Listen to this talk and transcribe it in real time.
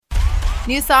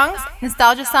New songs,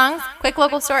 nostalgia songs, quick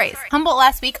local stories. Humboldt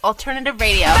Last Week Alternative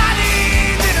Radio.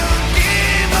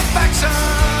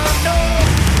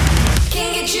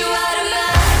 Can't get you out of my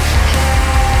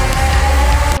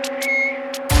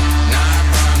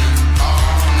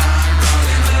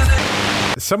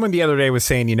Someone the other day was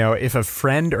saying, if a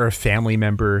friend or a family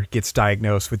member gets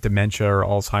diagnosed with dementia or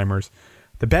Alzheimer's,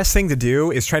 the best thing to do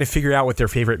is try to figure out what their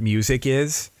favorite music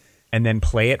is and then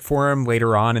play it for them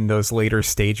later on in those later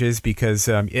stages, because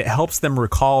it helps them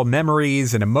recall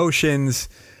memories and emotions.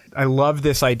 I love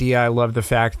this idea. I love the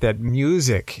fact that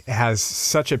music has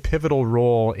such a pivotal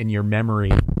role in your memory.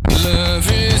 Love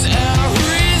is our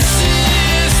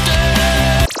resistance.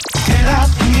 Get out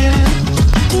and get it.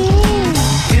 Ooh,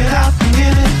 get out and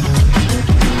get it.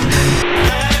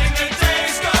 Letting the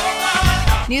days go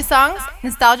on. New songs,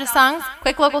 nostalgia songs,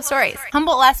 quick local stories.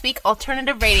 Humboldt Last Week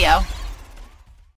Alternative Radio.